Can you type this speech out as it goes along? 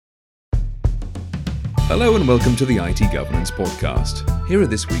Hello and welcome to the IT Governance Podcast. Here are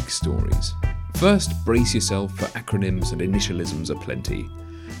this week's stories. First, brace yourself for acronyms and initialisms aplenty.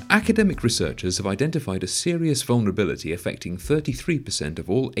 Academic researchers have identified a serious vulnerability affecting 33% of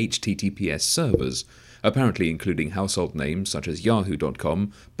all HTTPS servers, apparently including household names such as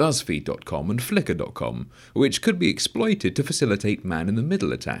yahoo.com, buzzfeed.com and flickr.com, which could be exploited to facilitate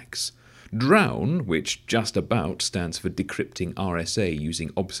man-in-the-middle attacks. Drown, which just about stands for Decrypting RSA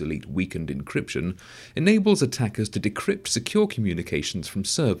using obsolete weakened encryption, enables attackers to decrypt secure communications from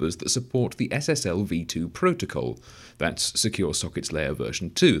servers that support the SSL v2 protocol. That's Secure Sockets Layer version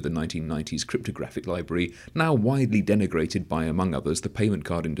 2, the 1990s cryptographic library, now widely denigrated by, among others, the Payment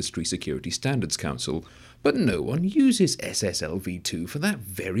Card Industry Security Standards Council. But no one uses SSL v2 for that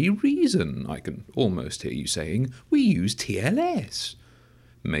very reason. I can almost hear you saying, we use TLS.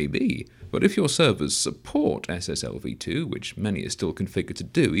 Maybe, but if your servers support SSL v2, which many are still configured to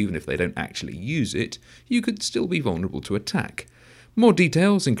do even if they don't actually use it, you could still be vulnerable to attack. More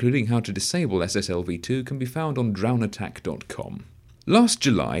details, including how to disable SSL v2, can be found on drownattack.com. Last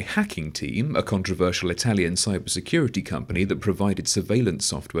July, Hacking Team, a controversial Italian cybersecurity company that provided surveillance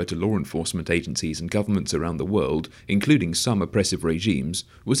software to law enforcement agencies and governments around the world, including some oppressive regimes,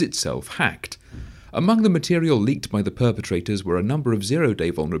 was itself hacked. Among the material leaked by the perpetrators were a number of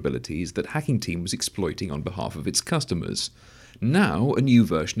zero-day vulnerabilities that Hacking Team was exploiting on behalf of its customers. Now, a new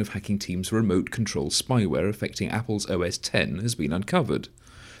version of Hacking Team's remote control spyware affecting Apple's OS X has been uncovered.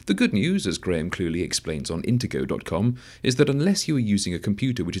 The good news, as Graham Cluley explains on Intego.com, is that unless you are using a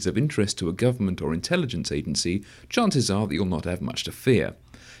computer which is of interest to a government or intelligence agency, chances are that you'll not have much to fear.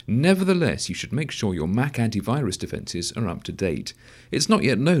 Nevertheless, you should make sure your Mac antivirus defences are up to date. It's not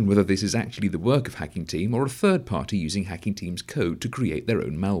yet known whether this is actually the work of Hacking Team or a third party using Hacking Team's code to create their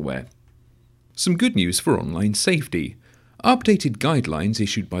own malware. Some good news for online safety. Updated guidelines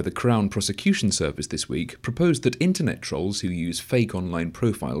issued by the Crown Prosecution Service this week proposed that internet trolls who use fake online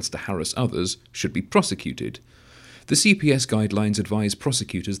profiles to harass others should be prosecuted. The CPS guidelines advise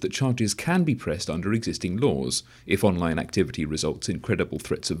prosecutors that charges can be pressed under existing laws if online activity results in credible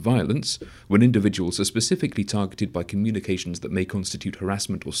threats of violence, when individuals are specifically targeted by communications that may constitute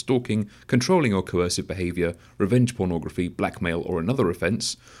harassment or stalking, controlling or coercive behaviour, revenge pornography, blackmail or another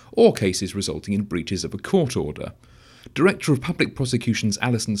offence, or cases resulting in breaches of a court order. Director of Public Prosecutions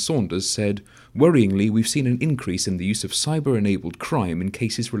Alison Saunders said, "Worryingly, we've seen an increase in the use of cyber-enabled crime in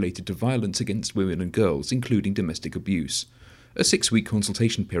cases related to violence against women and girls, including domestic abuse. A 6-week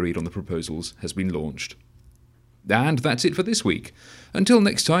consultation period on the proposals has been launched." And that's it for this week. Until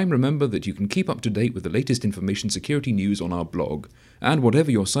next time, remember that you can keep up to date with the latest information security news on our blog, and whatever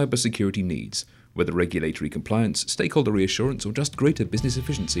your cybersecurity needs, whether regulatory compliance, stakeholder reassurance, or just greater business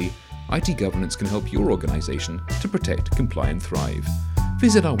efficiency, IT Governance can help your organisation to protect, comply and thrive.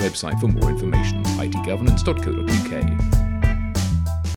 Visit our website for more information, itgovernance.co.uk.